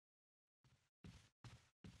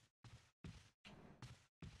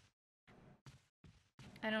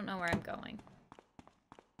I don't know where I'm going.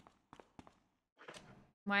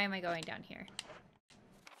 Why am I going down here?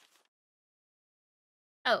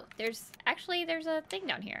 Oh, there's a thing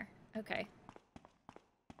down here. Okay.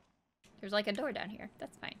 There's like a door down here.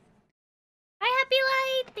 That's fine. Hi, Happy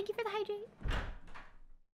Light! Thank you for the hydrate.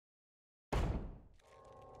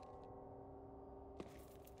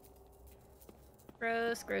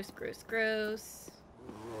 Gross, gross, gross, gross.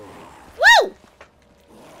 Woo!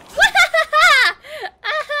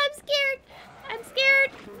 I'm scared. I'm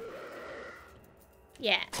scared.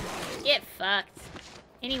 Yeah. Get fucked.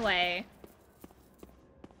 Anyway.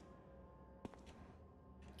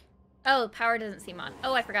 Oh, power doesn't seem on.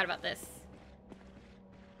 Oh, I forgot about this.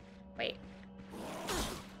 Wait.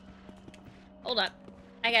 Hold up.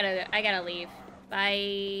 I gotta leave.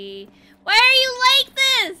 Bye. Why are you like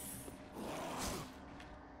this?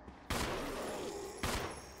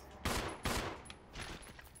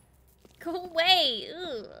 Go away.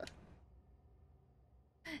 Ugh.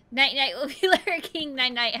 Night Night will be lurking.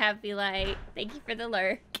 Night Night, Happy Light. Thank you for the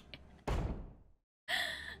lurk.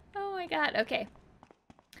 Oh my god. Okay.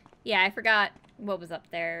 Yeah, I forgot what was up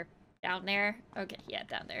there. Down there? Okay, yeah,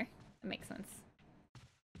 down there. That makes sense.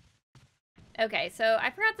 Okay, so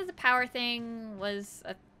I forgot that the power thing was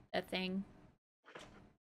a thing.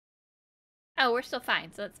 Oh, we're still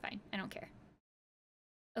fine, so that's fine. I don't care.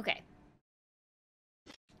 Okay.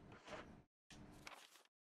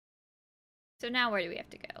 So now where do we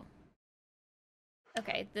have to go?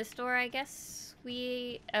 Okay, this door, I guess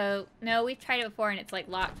we... Oh, no, we've tried it before and it's like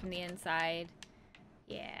locked from the inside.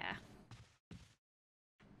 Yeah.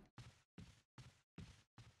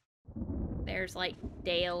 There's like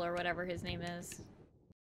Dale or whatever his name is.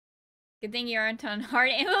 Good thing you aren't on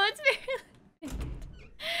hard ammo. It's very...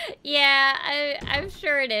 Yeah, I'm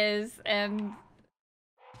sure it is.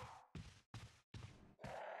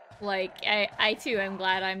 Like, I too am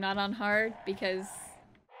glad I'm not on hard because...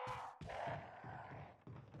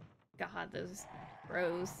 God, those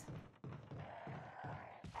bros.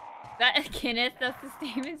 That Kenneth, that's the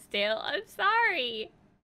same as Dale. I'm sorry.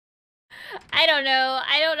 I don't know.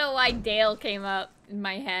 I don't know why Dale came up in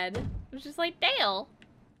my head. It was just like, Dale.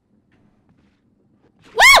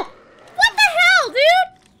 Whoa! What the hell,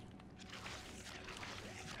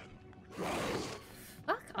 dude?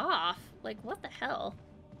 Fuck off. Like, what the hell?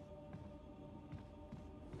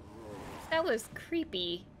 That was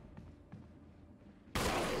creepy.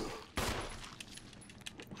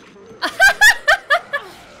 I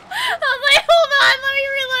was like, hold on, let me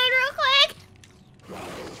reload real quick.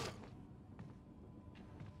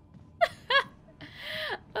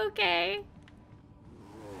 Okay.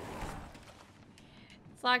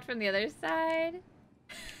 It's locked from the other side.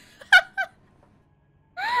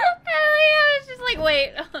 I was just like,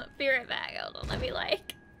 wait, be right back. Hold on, let me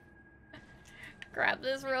like grab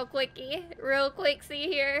this real quickie. Real quick, see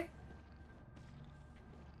here.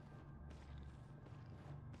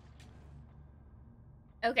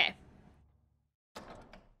 Okay.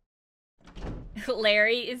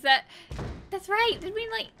 Larry, is that... That's right, didn't we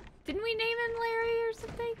name him Larry or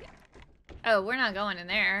something? Oh, we're not going in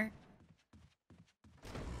there.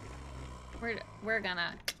 We're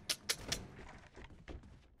gonna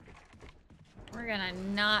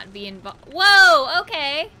not be involved. Whoa,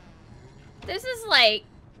 okay. This is like...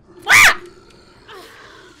 Ah!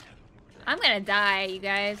 I'm gonna die, you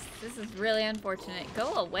guys. This is really unfortunate.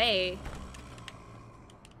 Go away.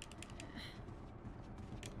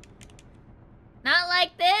 Not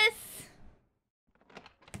like this.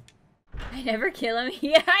 I never kill him.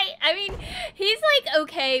 Yeah, I mean, he's like,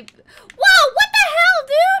 okay. Whoa, what the hell,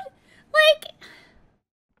 dude? Like...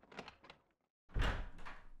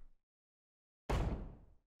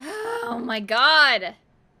 Oh my god.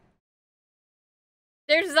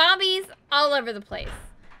 There's zombies all over the place.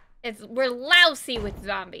 We're lousy with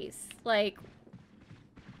zombies. Like...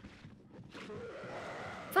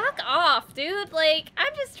 Fuck off, dude. Like,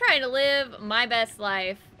 I'm just trying to live my best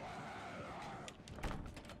life.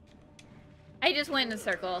 I just went in a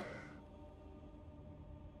circle.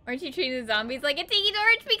 Aren't you treating the zombies like a tiki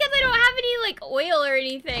torch? Because I don't have any, like, oil or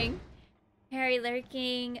anything. Harry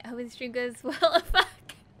lurking. I hope the stream goes well. Fuck.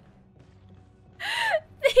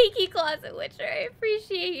 Thank you, Closet Witcher. I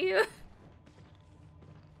appreciate you.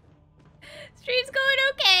 Stream's going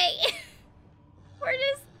okay. We're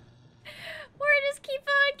just keep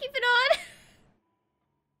it on.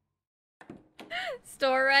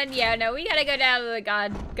 Store run? Yeah, no, we gotta go down to the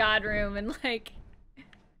God room and like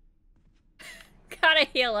gotta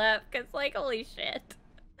heal up, cause like holy shit.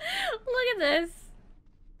 Look at this.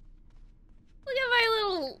 Look at my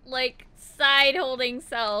little like side holding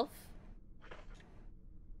self.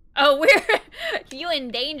 Oh, we're... you in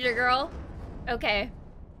danger, girl. Okay.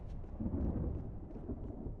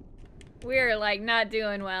 We're, like, not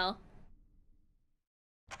doing well.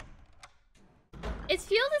 Is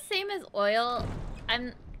fuel the same as oil? I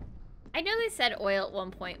know they said oil at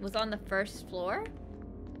one point was on the first floor.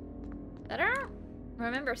 But I don't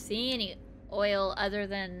remember seeing any oil other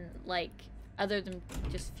than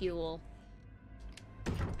just fuel.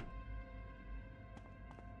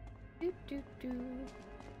 Doo doo doo.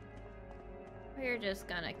 We're just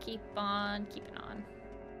gonna keep on keeping on.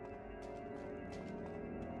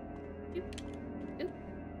 Doop, doop.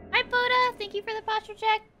 Hi, Poda! Thank you for the posture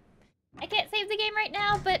check. I can't save the game right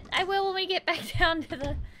now, but I will when we get back down to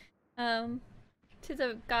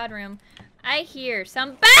the god room. I hear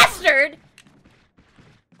some bastard!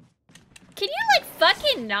 Can you, like,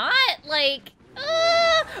 fucking not? Like,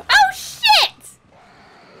 oh shit!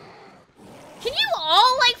 Can you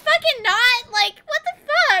all, like, fucking not? Like, what the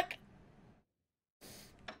fuck?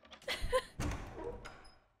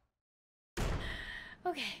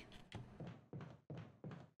 Okay.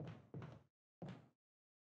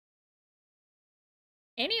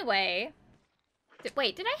 Anyway.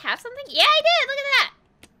 Wait, did I have something? Yeah, I did! Look at that!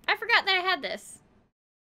 I forgot that I had this.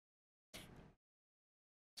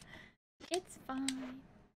 It's fine.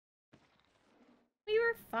 We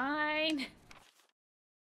were fine.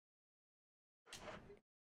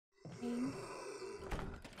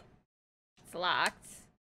 It's locked.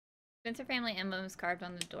 Spencer family emblem is carved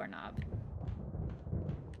on the doorknob.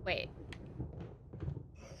 Wait.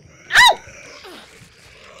 Ow!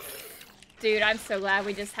 Dude, I'm so glad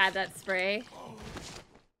we just had that spray.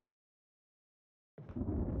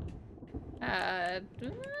 I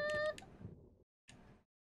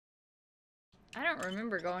don't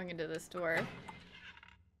remember going into this door.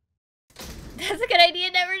 That's a good idea,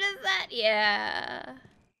 never does that. Yeah.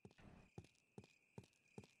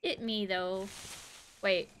 Hit me, though.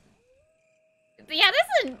 Wait. Yeah,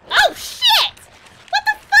 this is... Oh, shit! What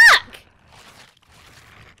the fuck?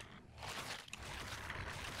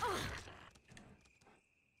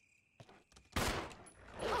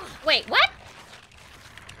 Wait, what?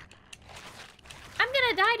 I'm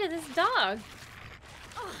gonna die to this dog.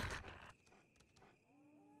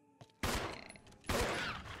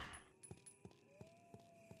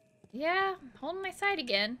 Yeah, holding my side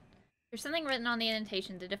again. There's something written on the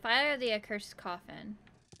indentation. The defiler of the accursed coffin.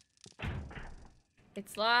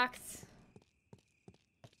 It's locked.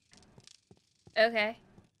 Okay.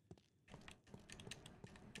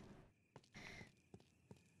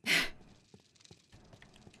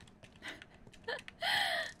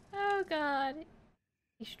 Oh god.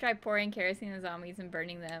 You should try pouring kerosene on zombies and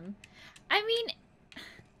burning them. I mean...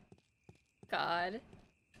 God.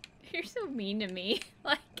 You're so mean to me.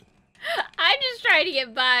 Like... I'm just trying to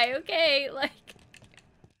get by, okay? Like...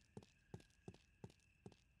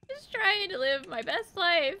 Just trying to live my best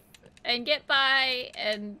life and get by,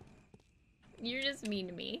 and you're just mean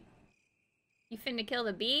to me. You finna kill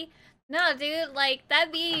the bee? No, dude, like,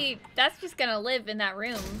 that bee, that's just gonna live in that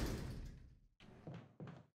room.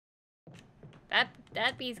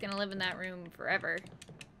 That bee's gonna live in that room forever.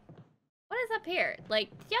 What is up here? Like,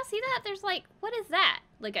 did y'all see that? There's like, what is that?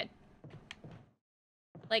 Like a...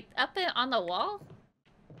 Like, up on the wall?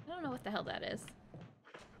 I don't know what the hell that is.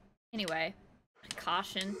 Anyway.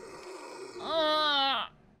 Caution. Bye!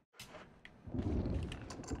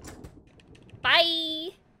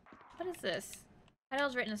 What is this? Title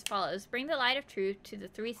is written as follows. Bring the light of truth to the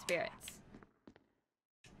three spirits.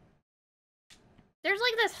 There's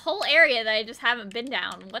like this whole area that I just haven't been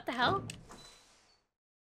down. What the hell?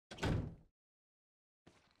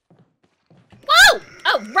 Whoa!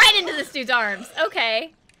 Oh, right into this dude's arms.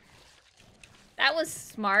 Okay. That was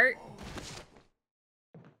smart.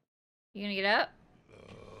 You gonna get up?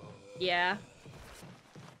 Yeah.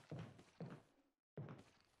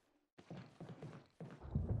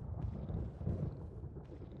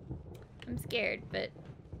 I'm scared, but...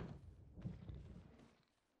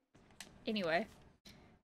 Anyway.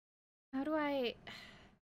 How do I...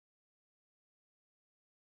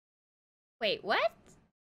 Wait, what?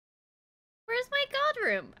 Where's my god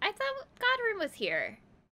room? I thought god room was here.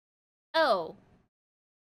 Oh.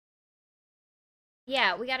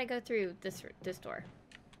 Yeah, we gotta go through this door.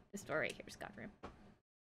 This door right here is god room.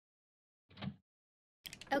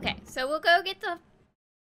 Okay, so we'll go get the...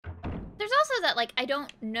 There's also that, like, I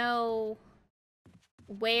don't know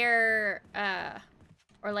where,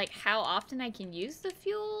 or, like, how often I can use the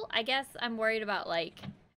fuel. I guess I'm worried about, like,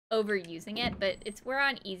 overusing it, but we're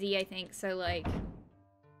on easy, I think, so, like,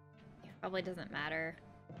 it probably doesn't matter.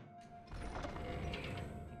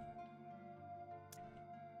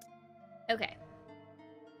 Okay.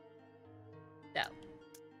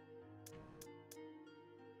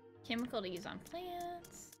 chemical to use on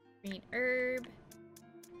plants. Green herb.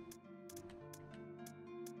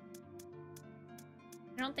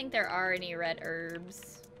 I don't think there are any red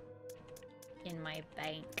herbs in my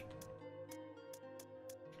bank.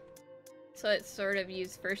 So it's sort of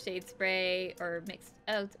use first aid spray or mixed...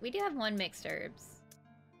 Oh, we do have one mixed herbs.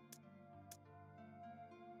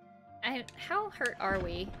 How hurt are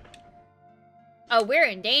we? Oh, we're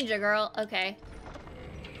in danger, girl. Okay.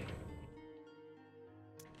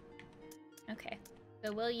 Okay.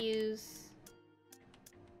 So we'll use...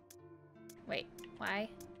 Wait, why?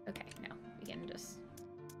 Okay, no. We can just...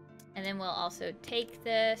 And then we'll also take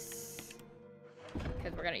this,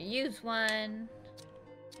 because we're gonna use one.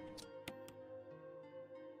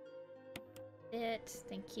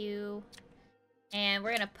 Thank you. And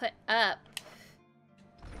we're gonna put up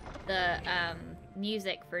the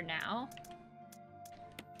music for now.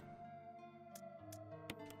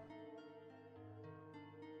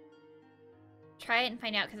 Try it and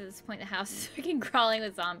find out, because at this point the house is freaking crawling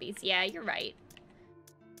with zombies. Yeah, you're right.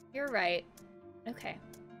 You're right. Okay.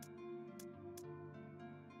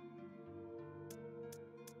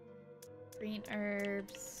 Green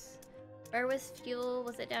herbs. Where was fuel?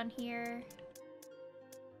 Was it down here?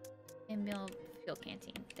 Fuel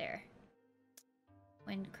canteen. There.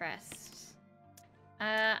 Windcrest.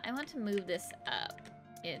 I want to move this up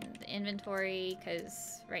in the inventory,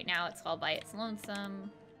 because right now it's all by its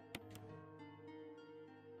lonesome.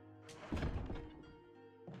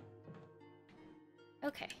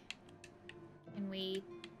 Okay. Can we...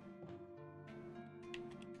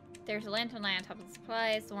 There's a lantern light on top of the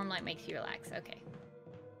supplies. The warm light makes you relax. Okay.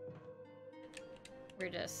 We're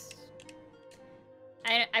just...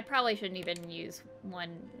 I probably shouldn't even use one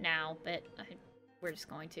now, but we're just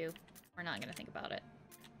going to. We're not going to think about it.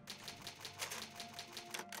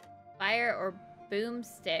 Fire or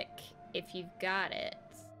boomstick, if you've got it.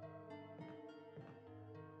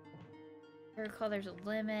 I recall there's a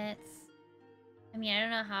limit. I mean, I don't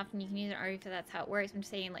know how often you can use an RV if that's how it works. I'm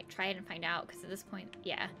just saying, like, try it and find out, because at this point,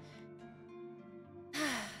 yeah.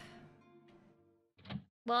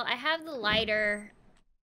 Well, I have the lighter.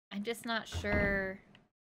 I'm just not sure.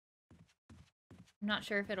 I'm not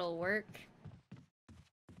sure if it'll work.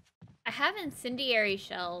 I have incendiary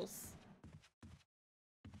shells.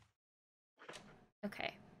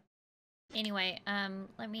 Okay. Anyway,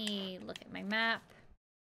 let me look at my map.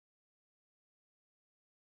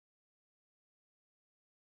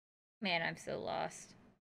 Man, I'm so lost.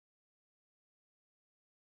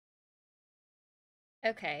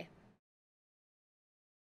 Okay.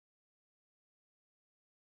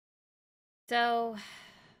 So...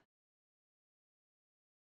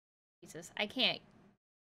 Jesus, I can't...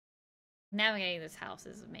 Navigating this house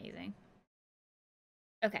is amazing.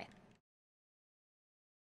 Okay.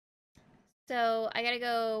 So, I gotta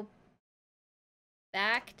go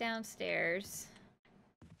back downstairs.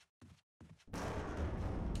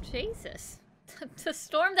 Jesus. The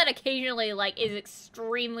storm that occasionally, like, is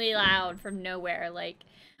extremely loud from nowhere, like,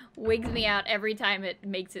 wigs me out every time it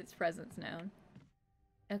makes its presence known.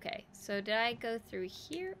 Okay, so did I go through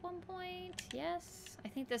here at one point? Yes. I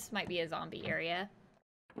think this might be a zombie area.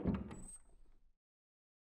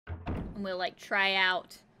 And we'll, like, try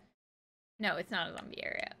out... No, it's not a zombie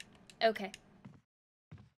area. Okay.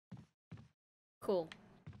 Cool.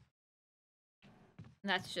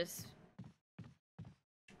 That's just...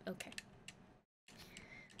 Okay.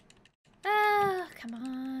 Ah, come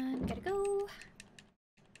on. Gotta go.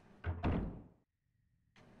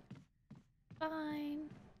 Fine.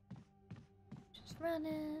 Just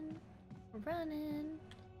running. We're running.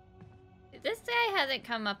 This guy hasn't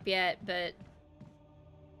come up yet, but...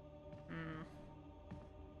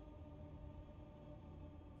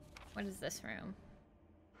 What is this room?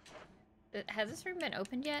 Has this room been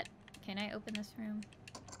opened yet? Can I open this room?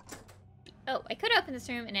 Oh, I could open this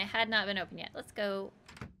room and it had not been opened yet. Let's go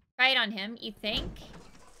try it on him, you think?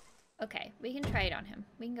 Okay, we can try it on him.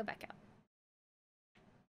 We can go back out.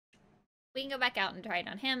 We can go back out and try it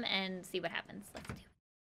on him and see what happens. Let's do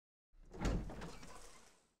it.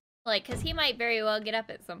 Like, because he might very well get up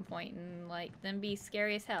at some point and, like, then be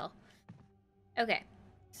scary as hell. Okay,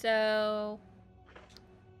 so...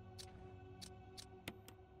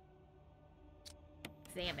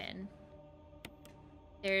 Examine.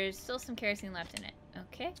 There's still some kerosene left in it.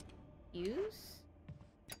 Okay. Use.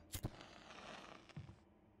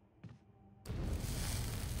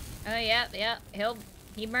 Oh, yeah, yeah.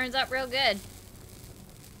 He burns up real good.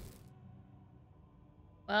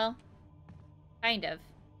 Well, kind of.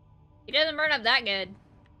 He doesn't burn up that good.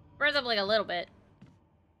 Burns up like a little bit.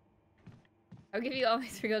 I'll give you all my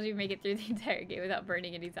sprinkles if you make it through the entire game without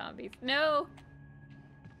burning any zombies. No!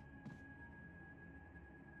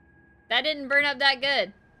 That didn't burn up that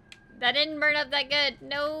good. That didn't burn up that good.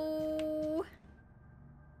 No.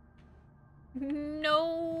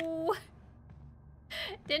 No.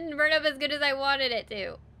 Didn't burn up as good as I wanted it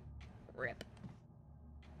to. Rip.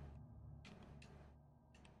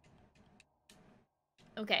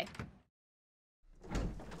 Okay.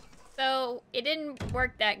 So, it didn't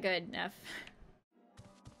work that good enough.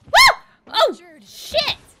 Woo! Oh, Richard.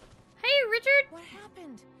 shit! Hey, Richard! What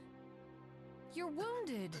happened? You're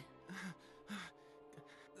wounded.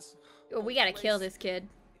 Oh, we gotta kill this kid.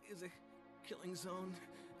 Is a killing zone.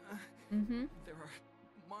 Mm-hmm. There are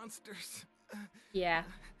monsters. Yeah.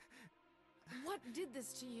 What did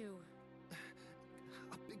this to you?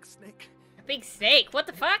 A big snake. A big snake? What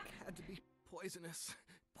the fuck? Had to be poisonous.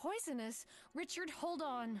 Poisonous? Richard, hold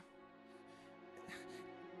on.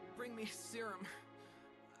 Bring me serum.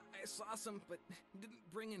 I saw some, but didn't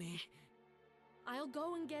bring any. I'll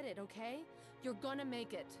go and get it, okay? You're gonna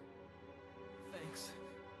make it. Thanks.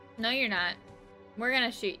 No, you're not. We're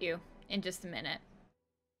gonna shoot you in just a minute.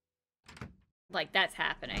 Like, that's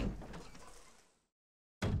happening.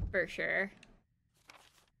 For sure.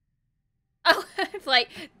 Oh, it's like,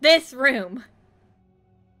 this room.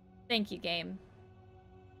 Thank you, game.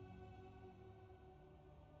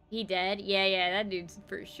 He dead? Yeah, that dude's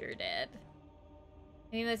for sure dead.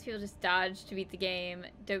 I mean, most people just dodge to beat the game.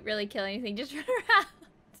 Don't really kill anything, just run around.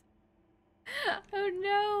 Oh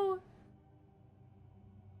no.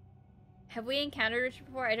 Have we encountered Richard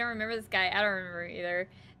before? I don't remember this guy. I don't remember either.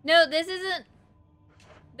 No, this isn't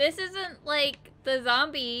like the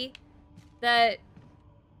zombie that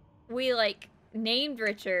we like named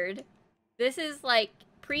Richard. This is like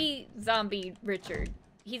pre-zombie Richard.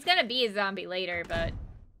 He's gonna be a zombie later, but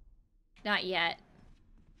not yet.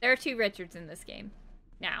 There are 2 Richards in this game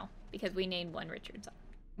now because we named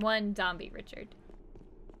one zombie Richard.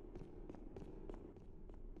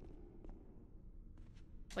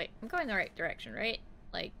 Wait, I'm going the right direction, right?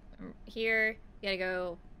 Like, here, you gotta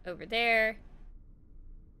go over there.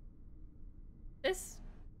 This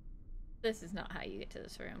is not how you get to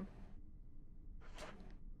this room.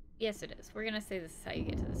 Yes, it is. We're gonna say this is how you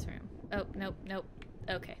get to this room. Oh, nope.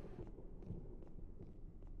 Okay.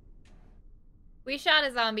 We shot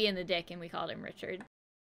a zombie in the dick and we called him Richard.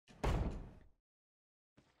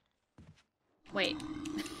 Wait.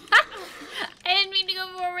 I didn't mean to go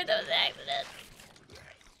forward, that was an accident.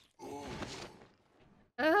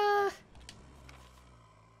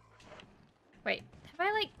 Wait, have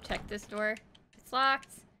I like checked this door? It's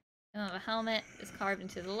locked. Oh, the helmet is carved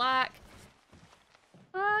into the lock.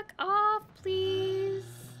 Fuck off, please.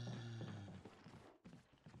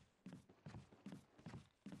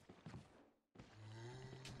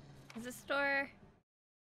 Is this door?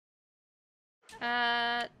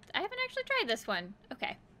 I haven't actually tried this one.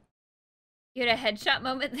 Okay. You had a headshot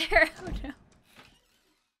moment there? Oh no.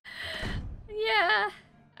 Yeah.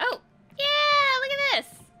 Oh, yeah, look at this.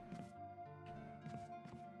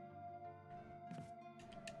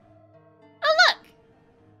 Oh, look.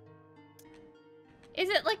 Is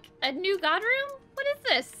it like a new god room? What is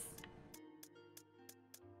this?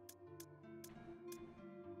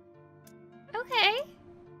 Okay.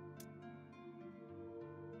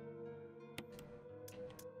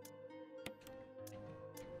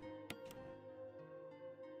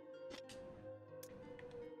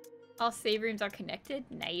 All save rooms are connected?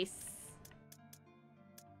 Nice.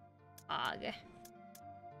 Og.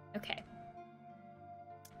 Okay.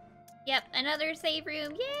 Yep, another save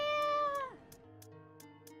room. Yeah!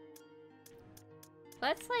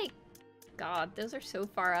 That's like... God, those are so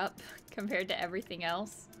far up compared to everything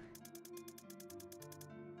else.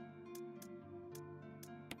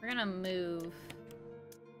 We're gonna move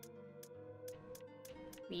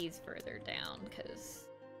these further down, because...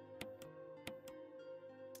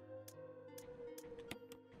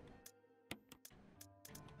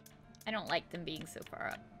 I don't like them being so far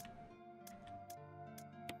up.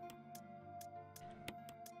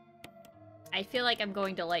 I feel like I'm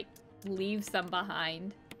going to, like, leave some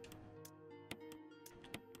behind.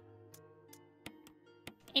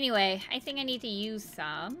 Anyway, I think I need to use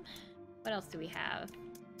some. What else do we have?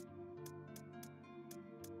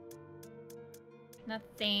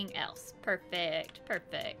 Nothing else. Perfect.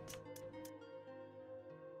 Perfect.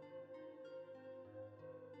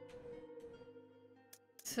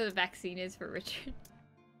 So the vaccine is for Richard.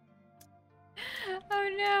 Oh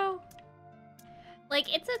no.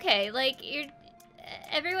 Like, it's okay. Like,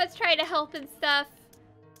 everyone's trying to help and stuff.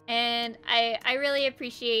 And I really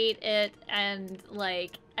appreciate it. And,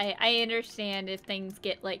 like, I understand if things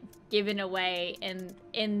get, like, given away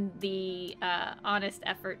in the honest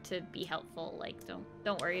effort to be helpful. Like,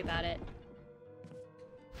 don't worry about it.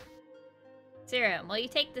 Serum. Will you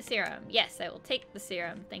take the serum? Yes, I will take the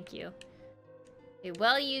serum. Thank you. A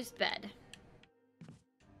well-used bed.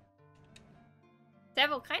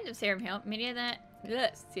 Several kinds of serum here. Many of them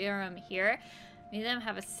serum here. Many of them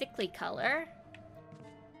have a sickly color.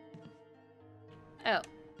 Oh,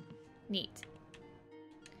 neat.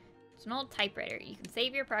 It's an old typewriter. You can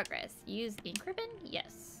save your progress. Use ink ribbon?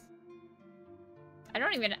 Yes. I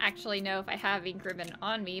don't even actually know if I have ink ribbon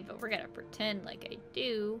on me, but we're gonna pretend like I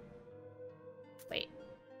do. Wait.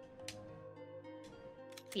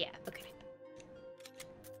 Yeah, okay.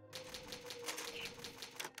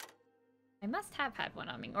 I must have had one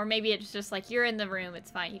on me. Or maybe it's just like, you're in the room,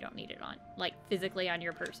 it's fine, you don't need it on, like, physically on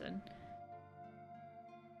your person.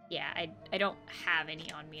 Yeah, I don't have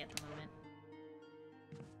any on me at the moment.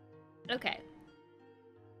 Okay.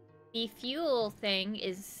 The fuel thing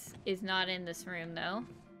is not in this room, though.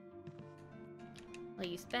 I'll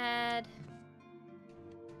use bed.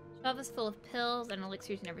 Shelf is full of pills and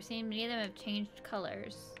elixirs never seen. Many of them have changed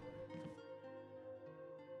colors.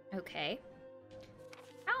 Okay.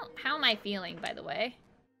 How am I feeling, by the way?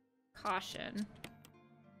 Caution.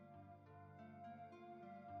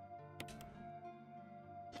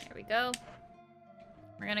 There we go.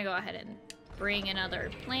 We're gonna go ahead and bring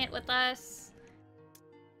another plant with us.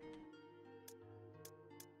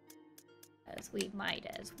 As we might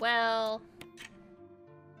as well.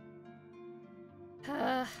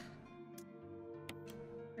 We're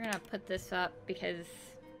gonna put this up because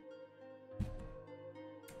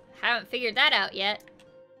I haven't figured that out yet.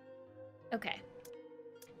 Okay.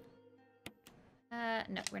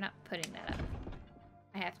 No, we're not putting that up.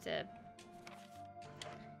 I have to...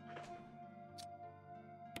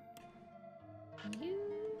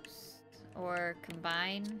 use or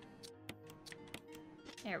combine.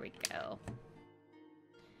 There we go.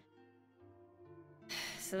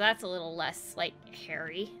 So that's a little less, like,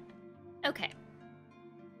 hairy. Okay.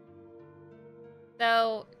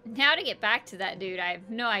 So, now to get back to that dude, I have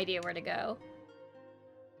no idea where to go.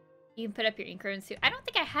 You can put up your ink ribbons too. I don't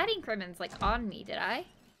think I had ink ribbons, like, on me, did I?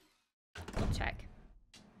 We'll check.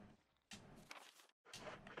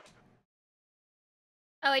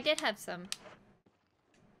 Oh, I did have some.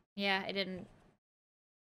 Yeah, I didn't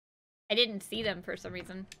see them for some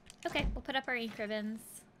reason. Okay, we'll put up our ink ribbons.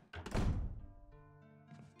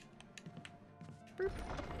 Boop.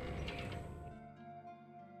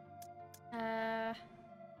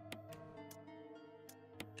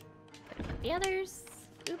 Put up the others.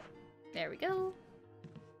 Oop. There we go.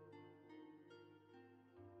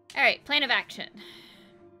 Alright, plan of action.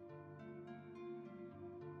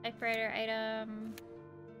 Typewriter item.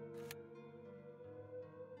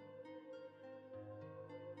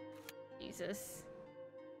 Jesus.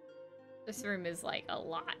 This room is like a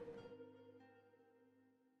lot.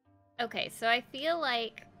 Okay, so I feel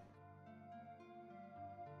like...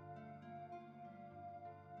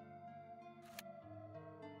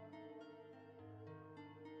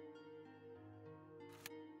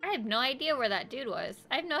 I have no idea where that dude was.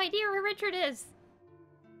 I have no idea where Richard is.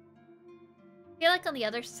 I feel like on the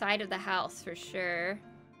other side of the house for sure.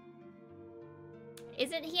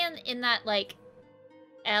 Isn't he in that, like,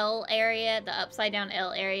 L area? The upside down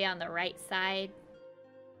L area on the right side?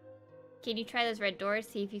 Can you try those red doors?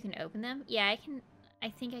 See if you can open them? Yeah, I can. I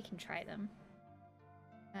think I can try them.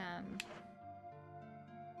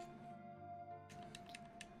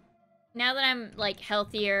 Now that I'm, like,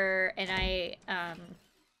 healthier and I,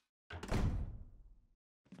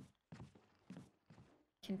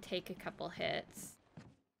 can take a couple hits.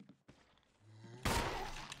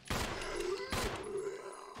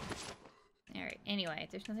 Alright, anyway,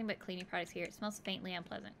 there's nothing but cleaning products here. It smells faintly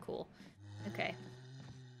unpleasant. Cool. Okay.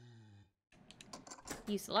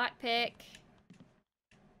 Use the lockpick.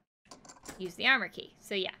 Use the armor key.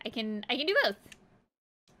 So yeah, I can do both.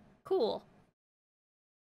 Cool.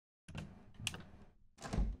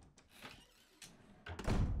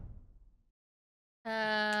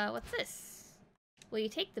 What's this? Will you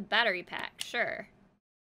take the battery pack? Sure.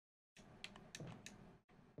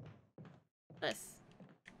 This.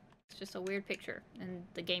 It's just a weird picture, and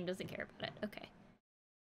the game doesn't care about it. Okay.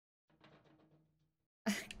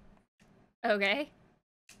 Okay.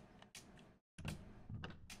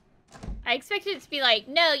 I expected it to be like,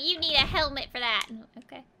 no, you need a helmet for that.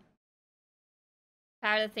 Okay.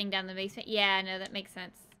 Power the thing down the basement. Yeah, no, that makes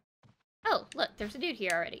sense. Oh, look, there's a dude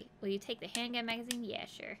here already. Will you take the handgun magazine? Yeah,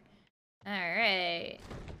 sure. Alright.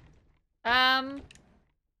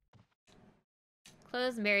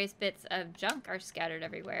 Clothes and various bits of junk are scattered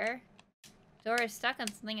everywhere. Door is stuck on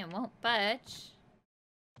something and won't budge.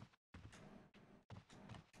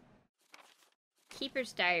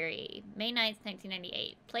 Keeper's Diary, May 9th,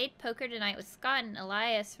 1998. Played poker tonight with Scott and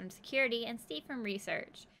Elias from security and Steve from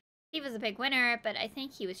research. Steve was a big winner, but I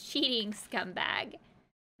think he was cheating, scumbag.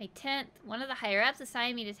 May 10th, one of the higher-ups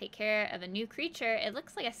assigned me to take care of a new creature. It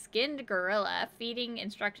looks like a skinned gorilla. Feeding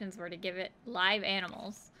instructions were to give it live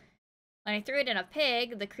animals. When I threw it in a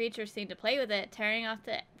pig, the creature seemed to play with it, tearing off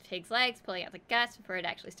the pig's legs, pulling out the guts before it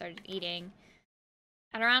actually started eating.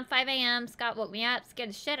 At around 5 a.m., Scott woke me up, scared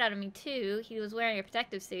the shit out of me too. He was wearing a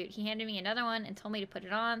protective suit. He handed me another one and told me to put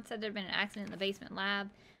it on, said there'd been an accident in the basement lab.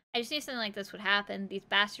 I just knew something like this would happen. These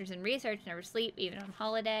bastards in research never sleep, even on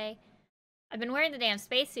holiday. I've been wearing the damn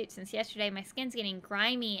spacesuit since yesterday. My skin's getting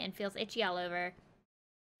grimy and feels itchy all over.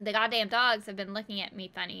 The goddamn dogs have been looking at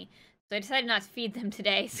me funny, so I decided not to feed them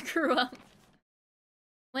today. Screw them.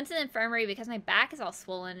 Went to the infirmary because my back is all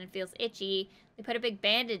swollen and feels itchy. They put a big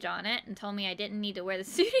bandage on it and told me I didn't need to wear the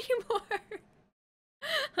suit anymore.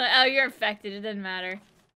 Oh, you're infected. It doesn't matter.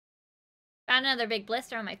 Found another big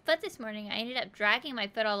blister on my foot this morning. I ended up dragging my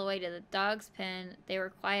foot all the way to the dog's pen. They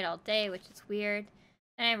were quiet all day, which is weird.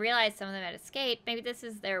 Then I realized some of them had escaped. Maybe this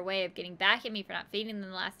is their way of getting back at me for not feeding them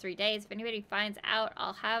the last 3 days. If anybody finds out,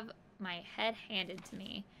 I'll have my head handed to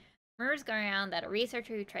me. Rumors going around that a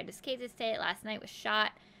researcher who tried to escape this state last night was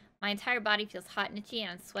shot. My entire body feels hot and itchy,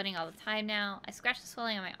 and I'm sweating all the time now. I scratched the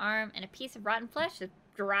swelling on my arm, and a piece of rotten flesh just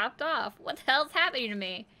dropped off. What the hell's happening to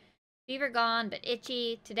me? Fever gone, but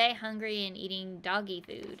itchy. Today hungry and eating doggy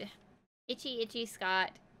food. Itchy, itchy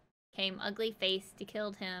Scott. Came ugly-faced to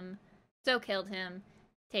killed him. So killed him.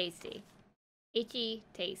 Tasty. Itchy,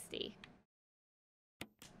 tasty.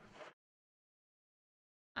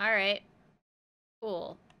 Alright.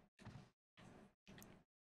 Cool.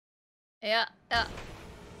 Yeah.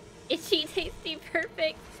 Itchy, tasty,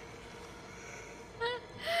 perfect.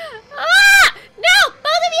 Ah! No!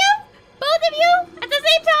 Both of you! Both of you! At the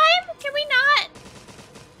same time? Can we not?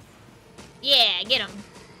 Yeah, get them.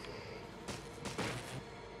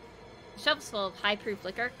 Shelves full of high-proof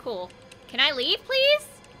liquor. Cool. Can I leave, please?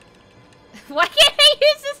 Why can't I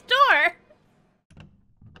use this door?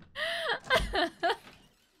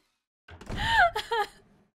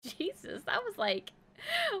 Jesus, that was like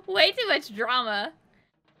way too much drama.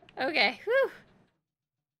 Okay, whew.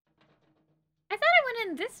 I thought I went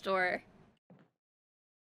in this door.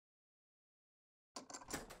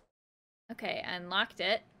 Okay, I unlocked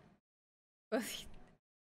it.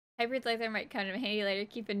 Hybrids like there might come in handy later.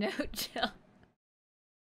 Keep a note, chill.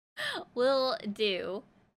 Will do.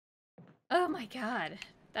 Oh my god.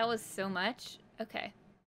 That was so much. Okay.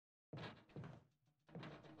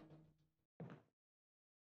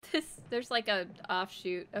 There's like a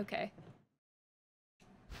offshoot. Okay.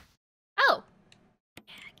 Oh!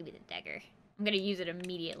 Yeah, give me the dagger. I'm gonna use it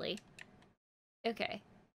immediately. Okay.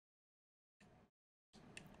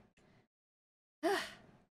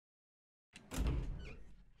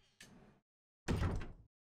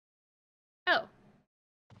 Oh.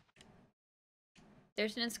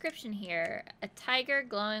 There's an inscription here. A tiger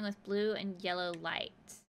glowing with blue and yellow light.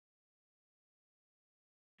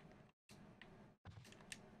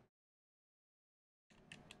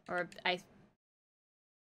 Or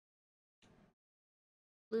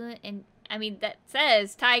blue and I mean that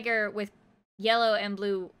says tiger with yellow and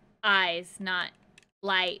blue eyes, not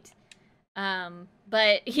light.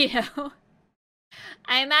 But you know,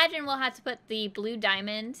 I imagine we'll have to put the blue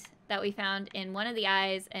diamond that we found in one of the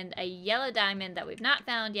eyes and a yellow diamond that we've not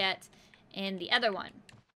found yet in the other one.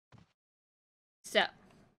 So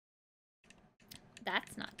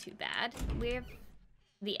that's not too bad.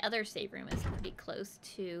 The other save room is pretty close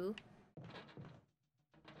to.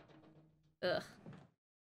 Ugh.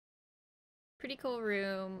 Pretty cool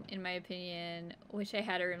room, in my opinion. Wish I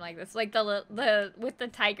had a room like this. Like the with the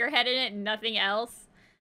tiger head in it and nothing else.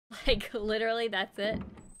 Like, literally, that's it.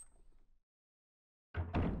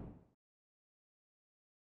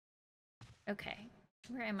 Okay.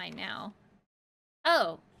 Where am I now?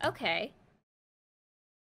 Oh, okay.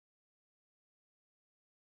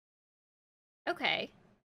 Okay.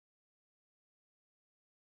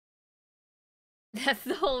 That's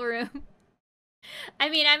the whole room. I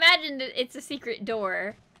mean, I imagine it's a secret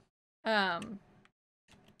door,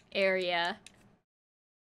 area,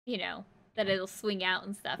 you know, that it'll swing out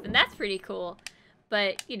and stuff, and that's pretty cool,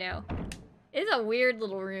 but, you know, it's a weird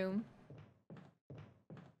little room.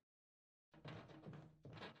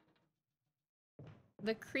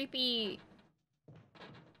 The creepy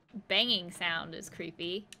banging sound is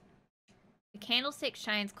creepy. The candlestick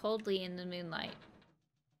shines coldly in the moonlight.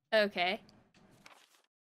 Okay.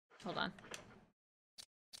 Hold on.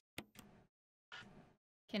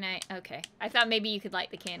 Can I? Okay. I thought maybe you could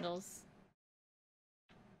light the candles.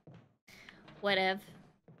 Whatever.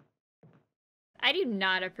 I do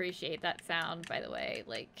not appreciate that sound, by the way.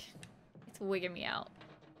 Like, it's wigging me out.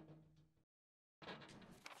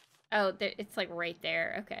 Oh, it's like right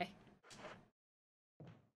there. Okay.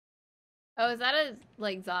 Oh, is that a,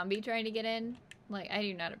 like, zombie trying to get in? Like, I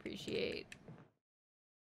do not appreciate...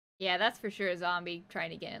 Yeah, that's for sure a zombie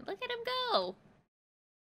trying to get in. Look at him go!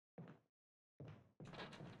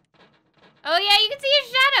 Oh yeah, you can see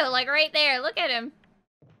his shadow, like, right there. Look at him.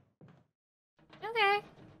 Okay.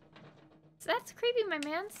 So that's creepy, my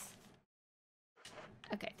mans.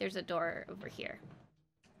 Okay, there's a door over here.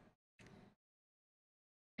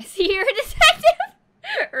 I see you're a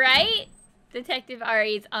detective! Right? Detective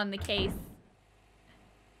Ari's on the case.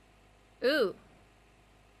 Ooh.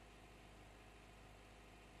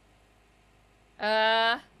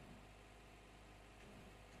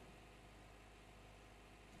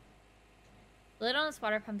 Lid on this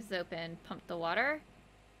water pump is open. Pump the water?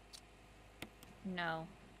 No.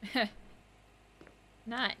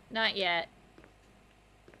 Not yet.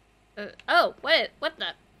 Oh, what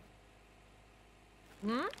the?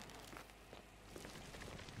 Hmm?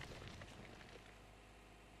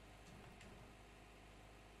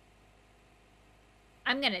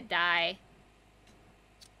 I'm gonna die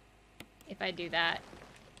if I do that.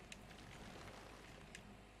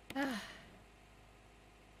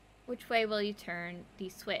 Which way will you turn the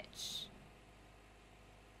switch?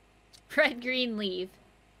 Red, green, leave.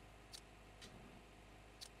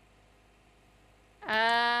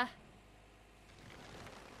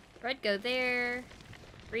 Red, go there.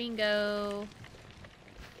 Green, go.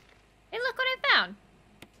 Hey, look what I found!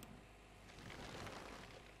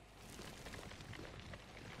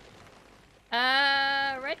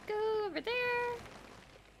 Red, go over there.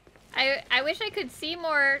 I wish I could see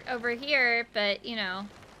more over here, but, you know.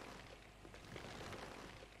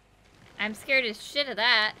 I'm scared as shit of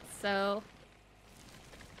that, so...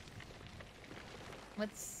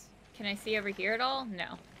 Can I see over here at all?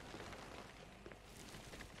 No.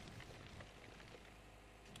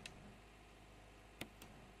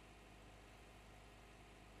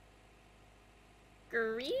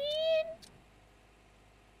 Green?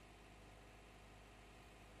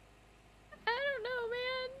 I don't know,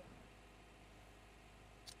 man.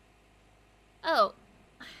 Oh.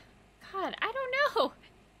 God, I don't know.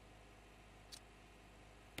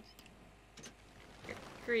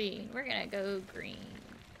 Green. We're gonna go green.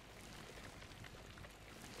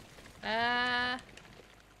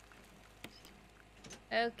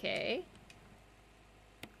 Okay.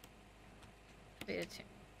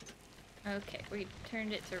 Okay, we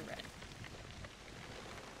turned it to red.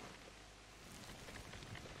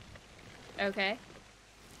 Okay.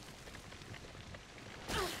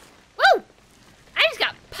 Whoa! I just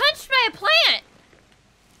got punched by a plant!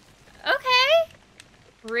 Okay.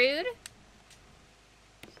 Rude.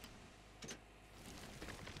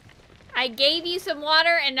 I gave you some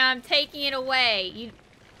water and now I'm taking it away.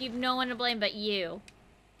 You've no one to blame but you.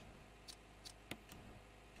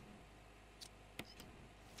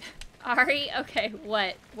 Ari? Okay,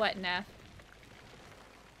 what? What, Neff?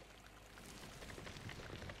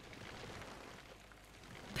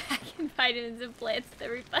 Packing vitamins and plants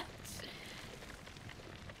every bunch.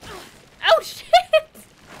 Oh, shit!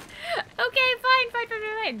 Okay,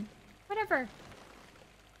 fine. Whatever.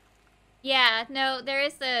 Yeah, no, there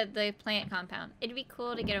is the plant compound. It'd be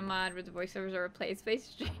cool to get a mod where the voiceovers are replaced by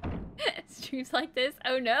streams like this.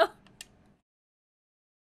 Oh, no.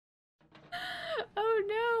 Oh,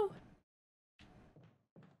 no.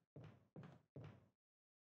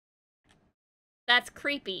 That's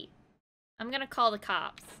creepy. I'm gonna call the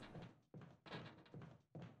cops.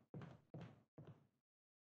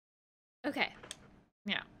 Okay.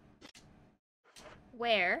 Now.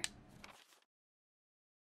 Where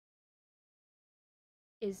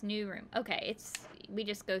is new room? Okay, we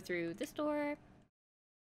just go through this door.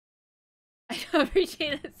 I don't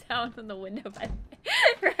appreciate the sound on the window, by the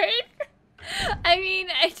way. Right? I mean,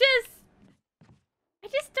 I just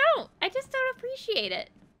don't appreciate it.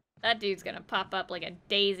 That dude's gonna pop up like a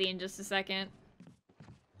daisy in just a second.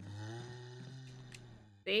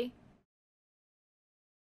 See?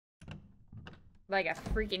 Like a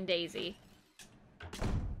freaking daisy.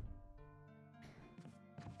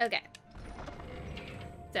 Okay.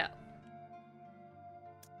 So.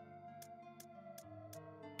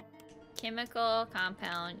 Chemical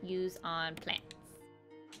compound used on plants.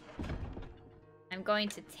 I'm going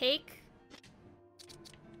to take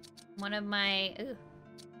one of my... Ooh.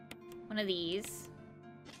 One of these.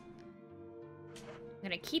 I'm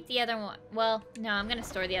gonna keep the other one. Well, no, I'm gonna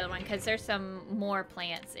store the other one because there's some more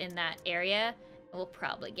plants in that area. We'll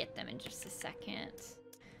probably get them in just a second.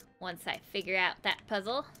 Once I figure out that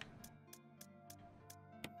puzzle.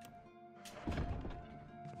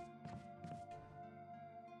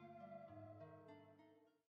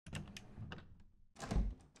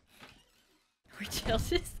 We're chill.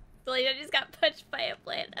 Selena just got punched by a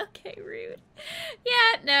plant. Okay, rude.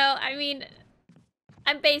 Yeah, no, I mean,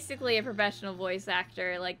 I'm basically a professional voice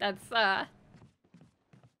actor. Like, that's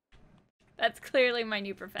clearly my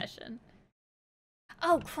new profession.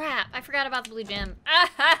 Oh, crap. I forgot about the blue gem.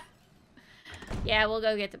 Aha! Yeah, we'll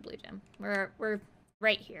go get the blue gem. We're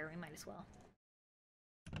right here. We might as well.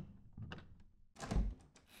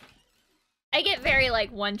 I get very,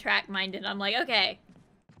 like, one-track minded. I'm like, okay.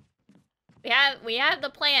 We have the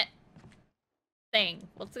plant thing.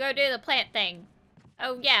 Let's go do the plant thing.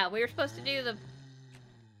 Oh, yeah, we were supposed to do the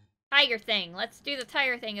tiger thing. Let's do the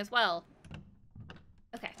tiger thing as well.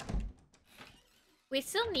 Okay. We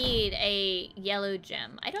still need a yellow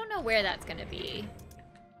gem. I don't know where that's gonna be.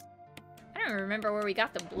 I don't remember where we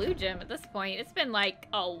got the blue gem at this point. It's been like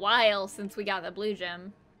a while since we got the blue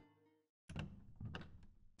gem.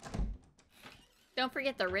 Don't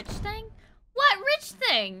forget the rich thing? What rich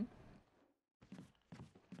thing?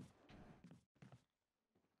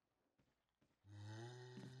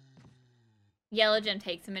 Yellow gem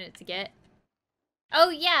takes a minute to get. Oh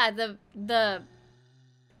yeah, the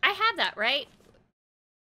I have that, right?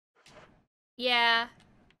 Yeah.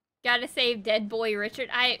 Gotta save dead boy Richard.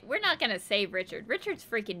 We're not gonna save Richard. Richard's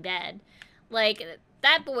freaking dead. Like,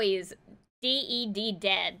 that boy is DED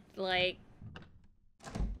dead. Like,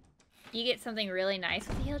 you get something really nice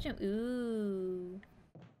with the yellow gem. Ooh.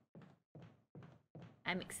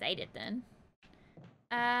 I'm excited then.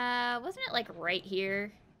 Wasn't it like right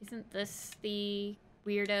here? Isn't this the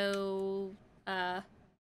weirdo, tiger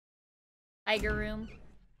room?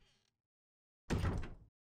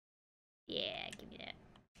 Yeah, give me that.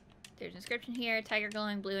 There's an inscription here, tiger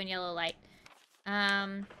glowing blue and yellow light.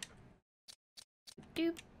 Doop,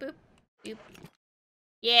 boop, doop.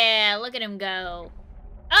 Yeah, look at him go.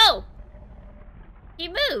 Oh! He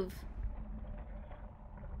moved!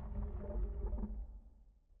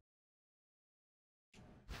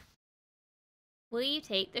 Will you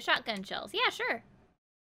take the shotgun shells? Yeah, sure.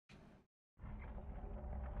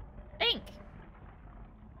 Think.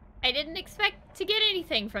 I didn't expect to get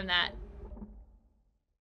anything from that.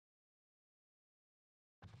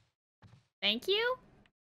 Thank you?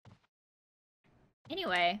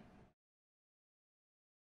 Anyway.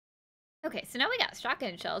 Okay, so now we got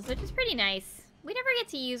shotgun shells, which is pretty nice. We never get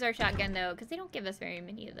to use our shotgun, though, because they don't give us very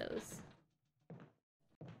many of those.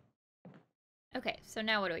 Okay, so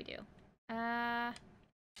now what do we do? I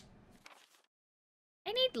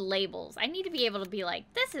need labels. I need to be able to be like,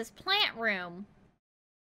 this is plant room.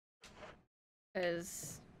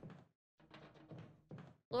 Because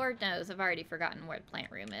Lord knows I've already forgotten where the plant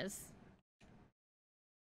room is.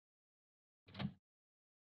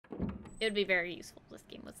 It would be very useful if this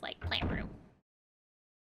game was like plant room.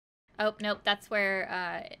 Oh, nope, that's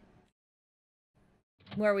where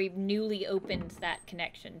we've newly opened that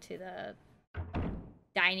connection to the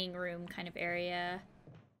dining room kind of area.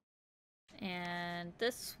 And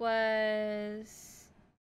this was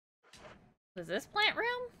this plant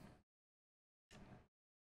room?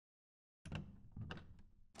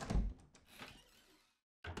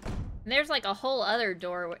 And there's like a whole other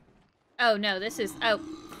door. Oh no, this is, oh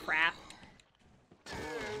crap.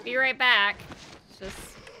 Be right back. Just,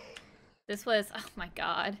 this was, oh my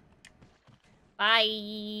god.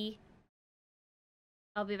 Bye.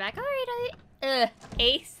 I'll be back. Alright,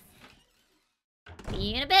 Ace. See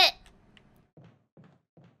you in a bit.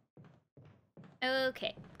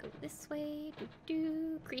 Okay, go this way.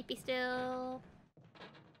 Doo-doo. Creepy still.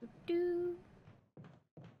 Doo-doo.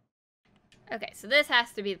 Okay, so this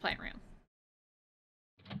has to be the plant room.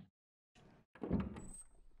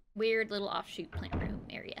 Weird little offshoot plant room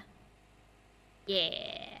area.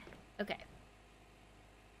 Yeah. Okay.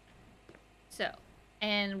 So,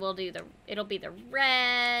 and we'll do it'll be the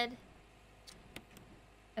red.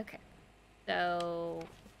 Okay. So,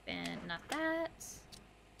 and not that.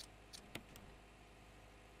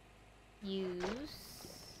 Use.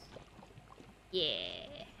 Yeah.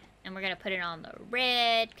 And we're gonna put it on the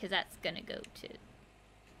red, because that's gonna go to...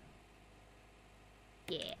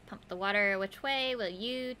 Yeah, pump the water. Which way will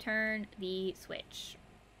you turn the switch?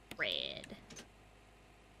 Red.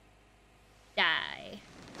 Die.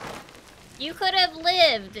 You could have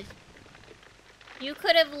lived! You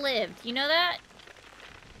could have lived. You know that?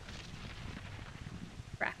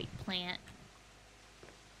 Crappy plant.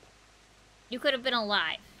 You could have been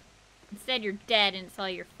alive. Instead, you're dead and it's all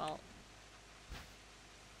your fault.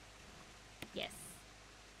 Yes.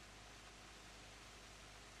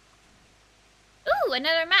 Ooh,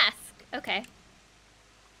 another mask. Okay.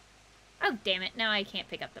 Oh, damn it. Now I can't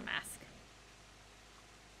pick up the mask.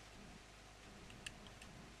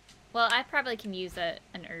 Well, I probably can use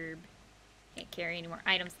an herb. Can't carry any more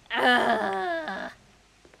items. Ugh.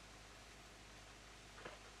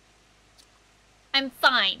 I'm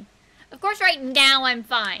fine. Of course, right now I'm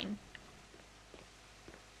fine.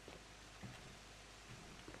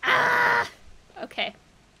 Ah! Okay.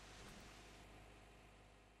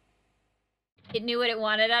 It knew what it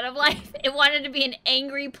wanted out of life. It wanted to be an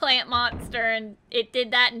angry plant monster, and it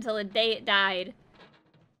did that until the day it died.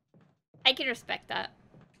 I can respect that.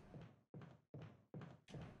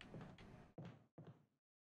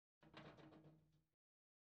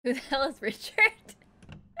 Who the hell is Richard?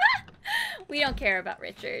 We don't care about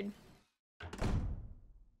Richard.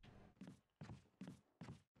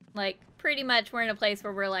 Like, pretty much we're in a place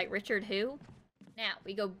where we're like, Richard who? Now,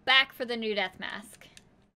 we go back for the new death mask.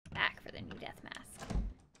 Back for the new death mask.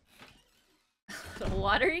 The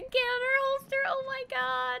watering counter holster, oh my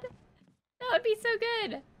god. That would be so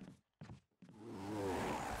good.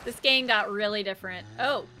 This game got really different.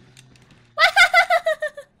 Oh.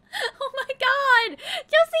 Oh my god!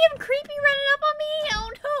 Did y'all see him creepy running up on me? Oh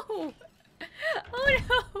no! Oh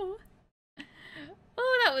no!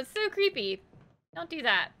 Oh, that was so creepy. Don't do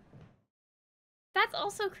that. That's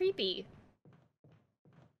also creepy.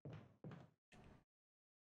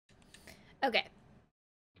 Okay.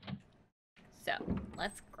 So,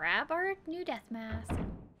 let's grab our new death mask.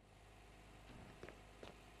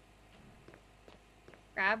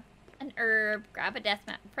 Grab an herb, grab a death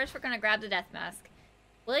mask. First, we're gonna grab the death mask.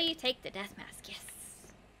 Will you take the death mask? Yes.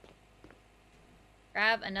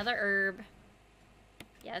 Grab another herb.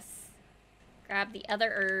 Yes. Grab the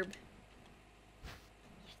other herb.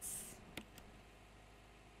 Yes.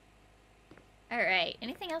 Alright,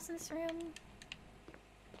 anything else in this room?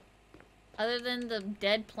 Other than the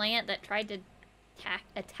dead plant that tried to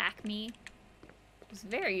attack me. It was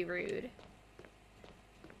very rude.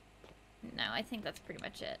 No, I think that's pretty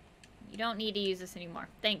much it. You don't need to use this anymore.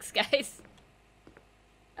 Thanks, guys.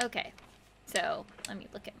 Okay, so let me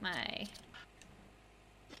look at my...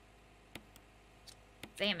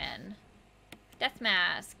 Examine. Death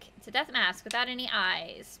mask. It's a death mask without any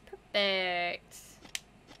eyes. Perfect.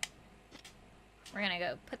 We're gonna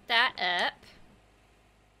go put that up.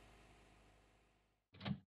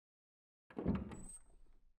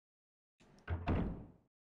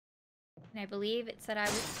 And I believe it said I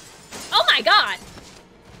was... Oh my god!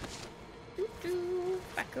 Doo-doo.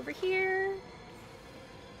 Back over here.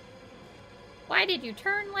 Why did you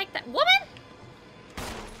turn like that? Woman!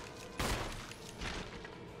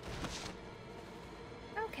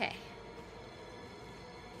 Okay.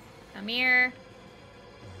 Come here.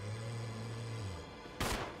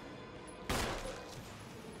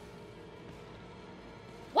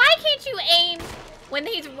 Why can't you aim when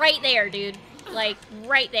he's right there, dude? Like,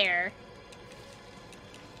 right there.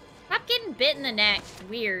 Stop getting bit in the neck.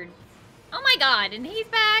 Weird. Oh my god, and he's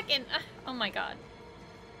back, and... oh my god.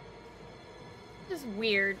 This is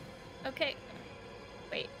weird. Okay.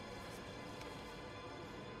 Wait.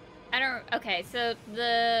 I don't... Okay, so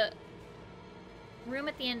the room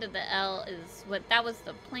at the end of the L is what... That was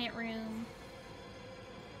the plant room.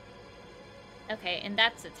 Okay, and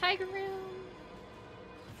that's the tiger room.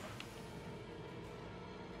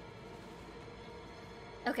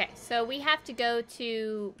 Okay, so we have to go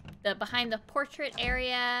to the behind the portrait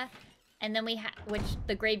area, and then we have... Which...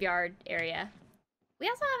 The graveyard area. We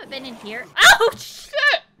also haven't been in here. Oh,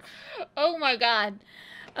 shit! Oh my god.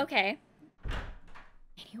 Okay.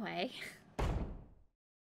 Anyway.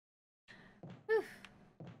 Whew.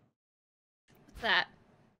 What's that?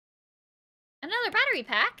 Another battery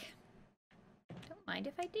pack? Don't mind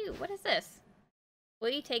if I do. What is this? Will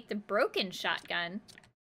you take the broken shotgun?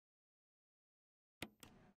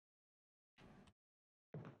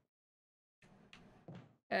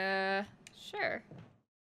 Sure.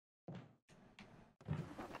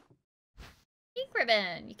 Ink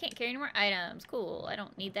ribbon! You can't carry any more items. Cool. I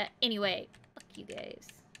don't need that anyway. Fuck you guys.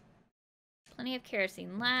 Plenty of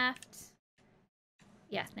kerosene left.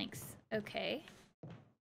 Yeah, thanks. Okay.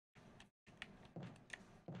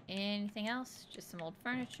 Anything else? Just some old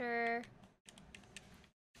furniture.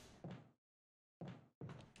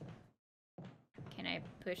 Can I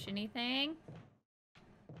push anything?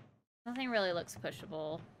 Nothing really looks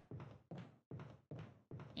pushable.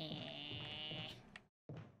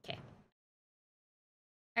 Okay.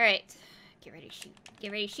 Alright. Get ready to shoot.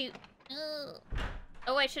 Get ready to shoot. Ugh.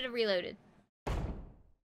 Oh, I should have reloaded.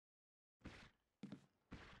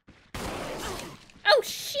 Oh,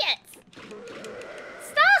 shit!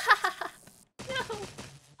 Stop! No!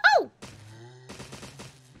 Oh!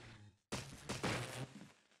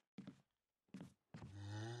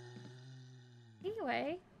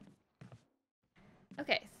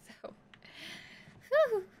 Okay, so...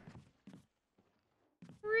 Whew.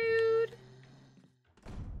 Rude.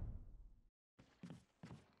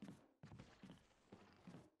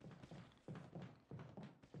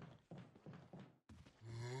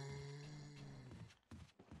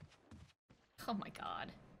 Oh my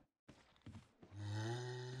god.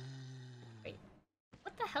 Wait.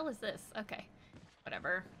 What the hell is this? Okay.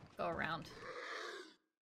 Whatever. Go around.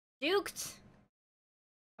 Juked!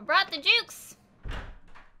 I brought the jukes!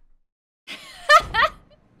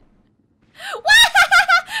 What?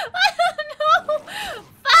 Oh no!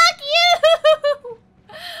 Fuck you!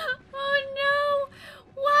 Oh no!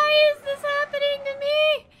 Why is this happening to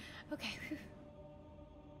me? Okay.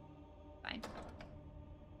 Fine.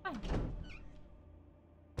 Fine.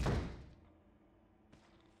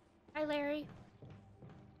 Hi, Larry.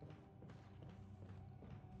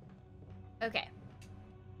 Okay.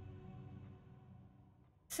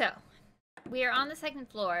 So, we are on the second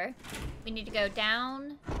floor. We need to go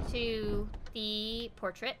down to the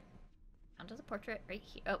portrait. Down to the portrait right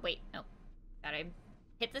here. Oh, wait. No. Thought I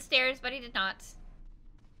hit the stairs, but I did not.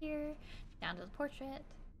 Here. Down to the portrait.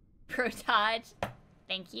 Pro dodge.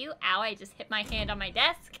 Thank you. Ow, I just hit my hand on my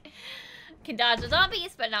desk. Can dodge the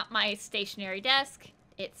zombies, but not my stationary desk.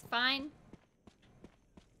 It's fine.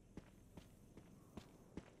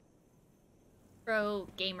 Pro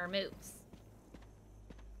gamer moves.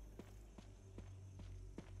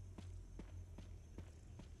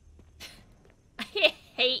 I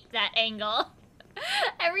hate that angle.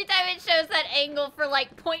 Every time it shows that angle for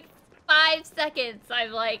like 0.5 seconds,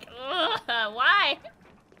 I'm like, ugh, why?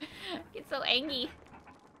 I get so angry.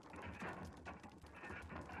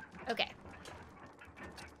 Okay.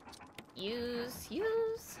 Use.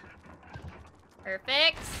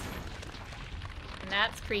 Perfect. And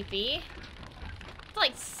that's creepy. It's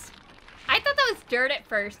like, I thought that was dirt at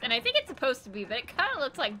first, and I think it's supposed to be, but it kind of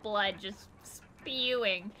looks like blood just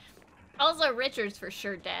spewing. Also, Richard's for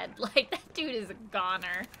sure dead. Like, that dude is a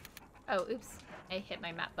goner. Oh, oops. I hit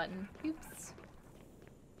my map button. Oops.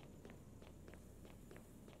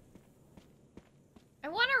 I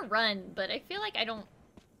want to run, but I feel like I don't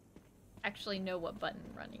actually know what button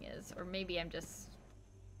running is. Or maybe I'm just...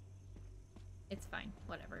 It's fine.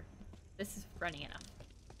 Whatever. This is running enough.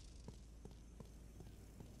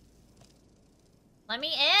 Let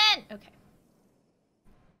me in! Okay.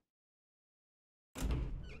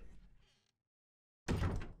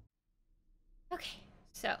 Okay,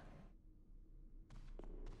 so.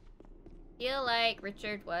 Feel like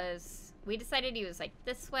Richard was... We decided he was like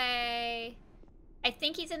this way. I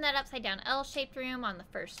think he's in that upside down L-shaped room on the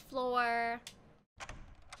first floor.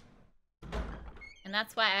 And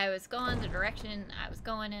that's why I was going the direction I was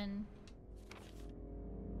going in.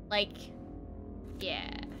 Like, yeah.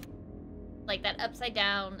 Like that upside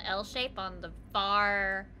down L shape on the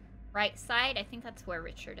far right side. I think that's where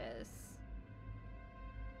Richard is.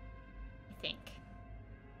 I think.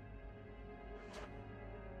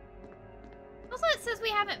 Also, it says we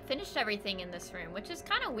haven't finished everything in this room, which is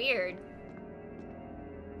kind of weird.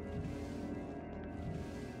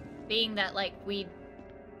 Being that, like, we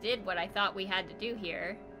did what I thought we had to do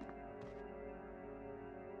here.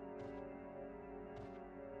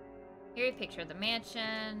 Here you picture the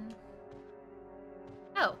mansion.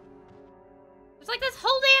 Oh. There's like this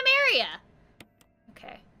whole damn area!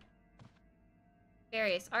 Okay.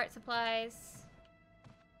 Various art supplies.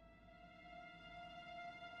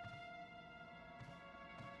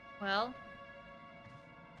 Well,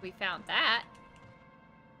 we found that.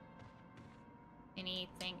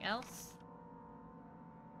 Anything else?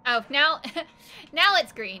 Oh, now, now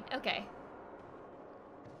it's green. Okay.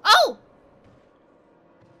 Oh!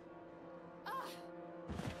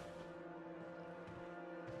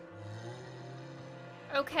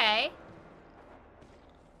 Okay.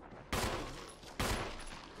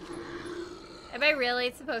 Am I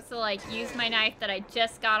really supposed to, like, use my knife that I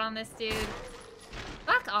just got on this dude?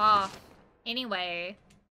 Fuck off. Anyway.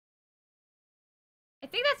 I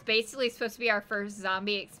think that's basically supposed to be our first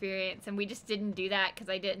zombie experience, and we just didn't do that because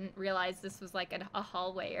I didn't realize this was, like, a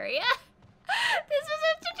hallway area. This was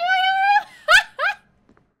a tutorial!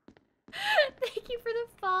 Thank you for the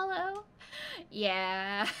follow.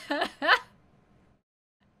 Yeah.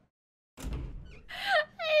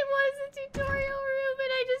 It was a tutorial room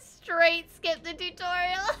and I just straight skipped the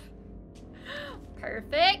tutorial.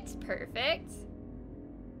 Perfect, perfect.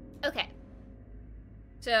 Okay.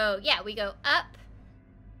 So, yeah, we go up.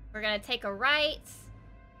 We're gonna take a right.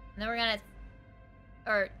 And then we're gonna...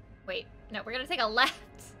 Or, wait. No, we're gonna take a left.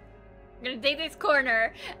 We're gonna take this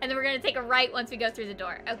corner. And then we're gonna take a right once we go through the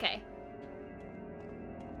door. Okay.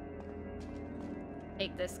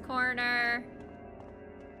 Take this corner.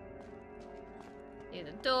 Near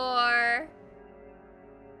the door.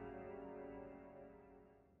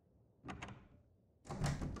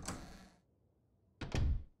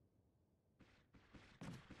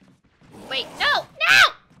 Wait, no!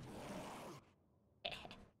 No!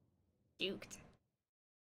 Duked.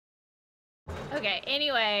 Okay,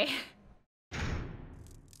 anyway.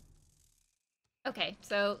 Okay,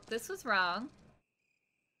 so this was wrong.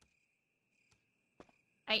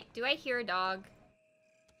 Do I hear a dog?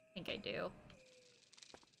 I think I do.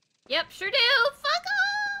 Yep, sure do! Fuck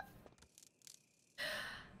off!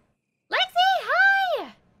 Lexi,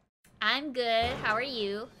 hi! I'm good, how are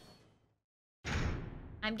you?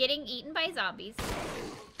 I'm getting eaten by zombies.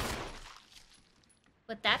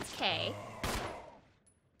 But that's K.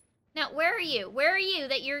 Now, where are you? Where are you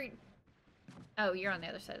that you're... Oh, you're on the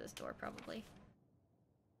other side of this door, probably.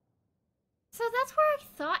 So that's where I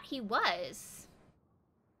thought he was.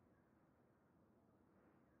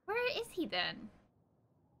 Where is he then?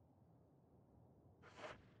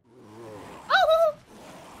 Oh!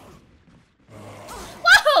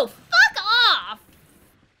 Whoa! Fuck off!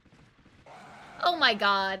 Oh my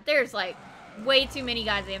god, there's like way too many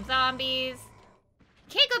goddamn zombies.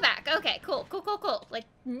 Can't go back. Okay, cool, cool, cool, cool. Like,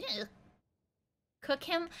 cook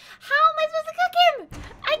him? How am I supposed to cook him?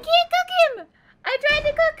 I can't cook him! I tried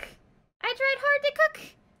to cook. I tried hard to cook.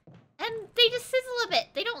 And they just sizzle a bit.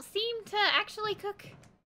 They don't seem to actually cook.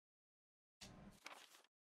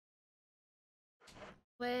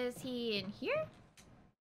 Was he in here?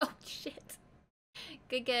 Oh, shit.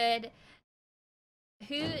 Good, good.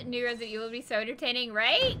 Who knew Resident Evil would be so entertaining,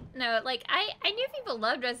 right? No, like, I knew people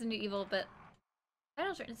loved Resident Evil, but...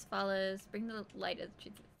 Final shortness as follows. Bring the light of the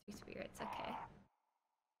truth to the three spirits. Okay.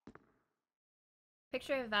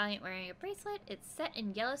 Picture of Valiant wearing a bracelet. It's set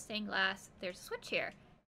in yellow stained glass. There's a switch here.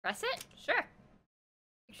 Press it? Sure.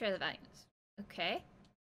 Picture of the Valiant. Okay.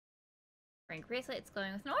 Wearing a bracelet. It's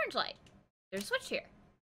glowing with an orange light. There's a switch here.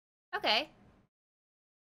 Okay.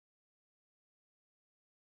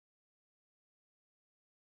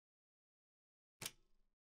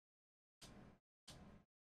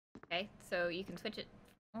 Okay, so you can switch it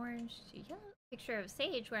from orange to yellow. Picture of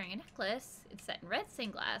Sage wearing a necklace. It's set in red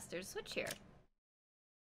stained glass. There's a switch here.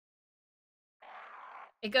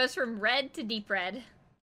 It goes from red to deep red.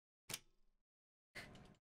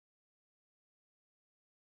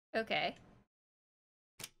 Okay.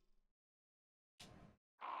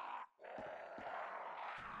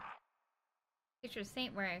 Picture of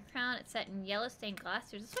Saint wearing a crown. It's set in yellow stained glass.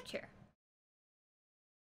 There's a switch here.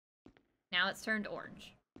 Now it's turned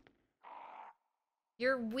orange.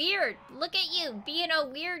 You're weird. Look at you being a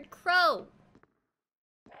weird crow.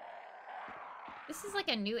 This is like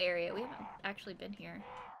a new area. We haven't actually been here.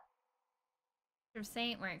 Picture of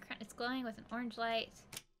Saint wearing a crown. It's glowing with an orange light.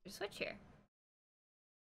 There's a switch here.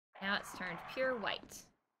 Now it's turned pure white.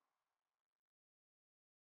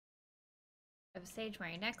 Of a Sage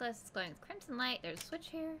wearing a necklace. It's glowing with crimson light. There's a switch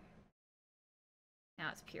here. Now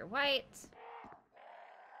it's pure white.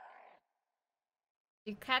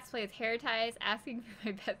 Do cats play with hair ties? Asking for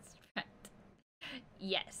my best friend.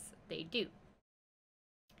 Yes, they do.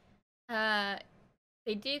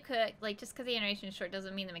 They do cook. Like, just because the animation is short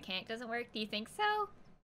doesn't mean the mechanic doesn't work. Do you think so?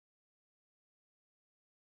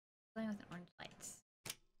 Playing with an orange light.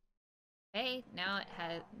 Okay, now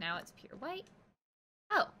it's pure white.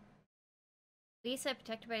 Oh. Lisa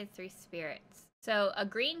protected by the three spirits. So a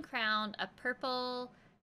green crown, a purple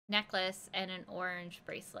necklace, and an orange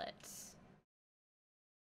bracelet.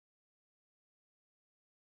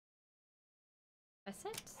 That's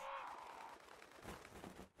it.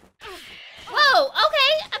 Whoa,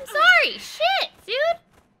 okay, I'm sorry. Shit, dude.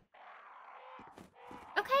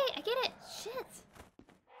 Okay, I get it. Shit.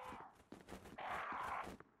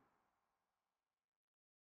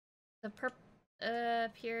 The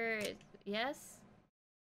pure, yes.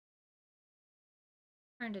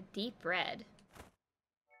 Turned a deep red.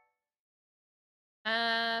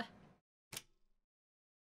 Oh,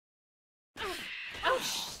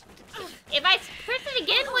 if I press it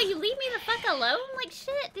again, will you leave me the fuck alone? Like,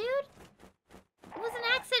 shit, dude. It was an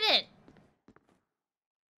accident.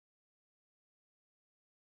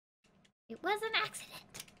 It was an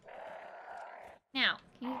accident. Now,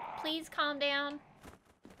 can you please calm down?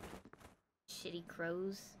 Shitty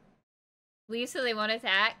crows. Leave so they won't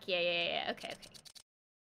attack? Yeah. Okay.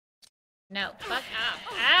 No, fuck off.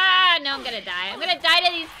 Ah, no, I'm gonna die. I'm gonna die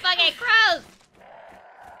to these fucking crows!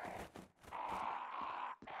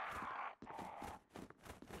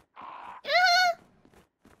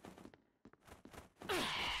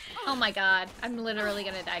 Oh my god, I'm literally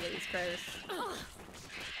gonna die to these crows.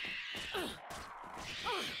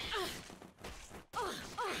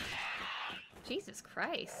 Jesus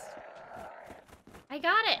Christ. I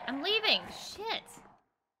got it. I'm leaving. Shit.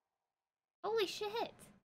 Holy shit.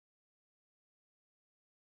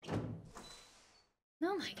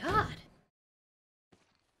 Oh my god.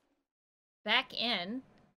 Back in.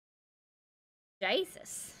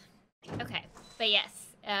 Jesus. Okay, but yes.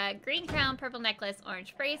 Green crown, purple necklace,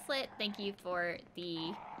 orange bracelet. Thank you for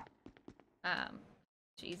the,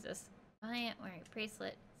 Jesus. Client wearing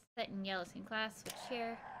bracelet. Set in yellow stained glass. Switch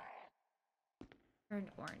here. Turned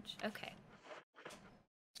orange. Okay.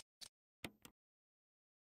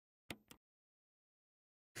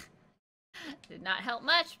 Did not help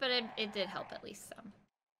much, but it did help at least some.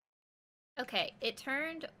 Okay, it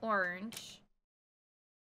turned orange.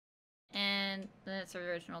 And then its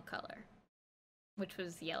original color. Which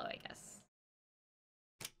was yellow, I guess.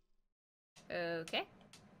 Okay.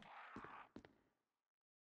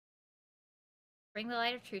 Bring the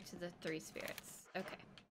light of truth to the 3 spirits. Okay.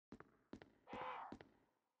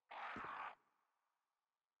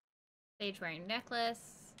 Sage wearing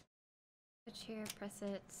necklace. Switch here, press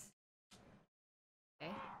it.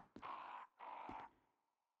 Okay.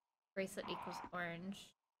 Bracelet equals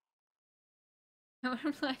orange. I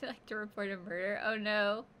would like to report a murder. Oh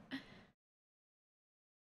no.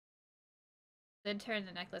 Then turn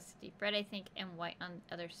the necklace to deep red, I think, and white on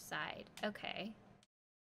the other side. Okay.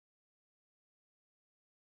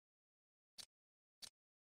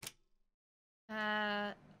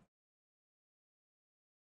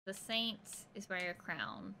 The saint is wearing a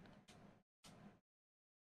crown.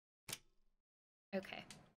 Okay.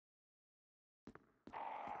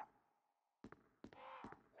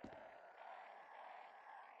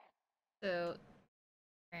 So,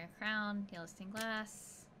 wearing a crown, yellow stained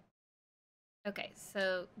glass. Okay,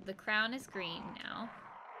 so the crown is green now.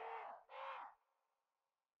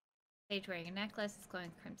 Sage wearing a necklace, it's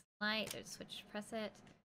glowing crimson light. There's a switch to press it.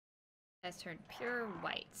 Has turned pure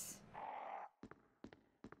white.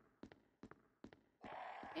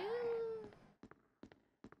 Ooh.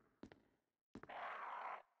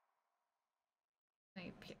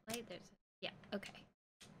 Pure light, there's yeah, okay.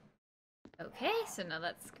 Okay, so now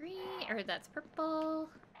that's green, or that's purple.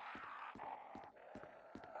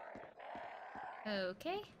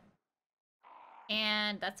 Okay.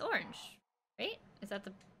 And that's orange, right? Is that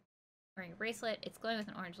the wearing a bracelet? It's glowing with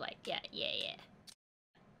an orange light. Yeah.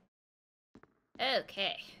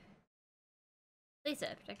 Okay.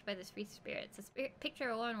 Lisa, protected by the 3 spirits. A spirit picture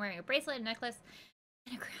of a woman wearing a bracelet, a necklace,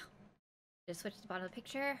 and a crown. Just switch to the bottom of the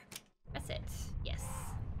picture. That's it. Yes.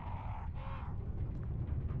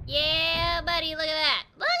 Yeah, buddy, look at that.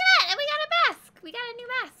 Look at that! And we got a mask! We got a new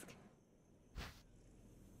mask.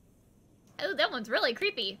 Oh, that one's really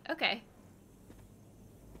creepy. Okay.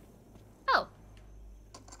 Oh.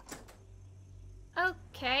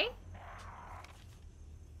 Okay.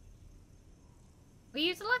 We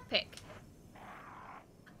use a lockpick.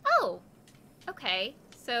 Oh! Okay.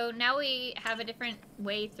 So now we have a different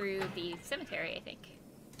way through the cemetery, I think.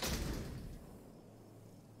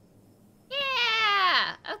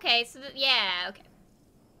 Yeah! Okay, so yeah, okay.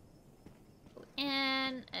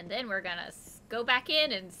 And then we're gonna go back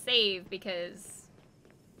in and save because...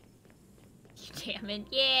 Damn it,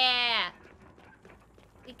 yeah!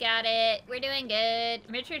 We got it. We're doing good.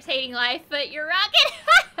 Richard's hating life, but you're rocking.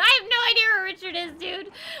 I have no idea where Richard is,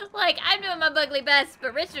 dude. Like, I'm doing my bugly best,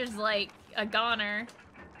 but Richard's like a goner.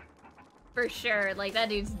 For sure. Like, that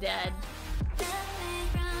dude's dead.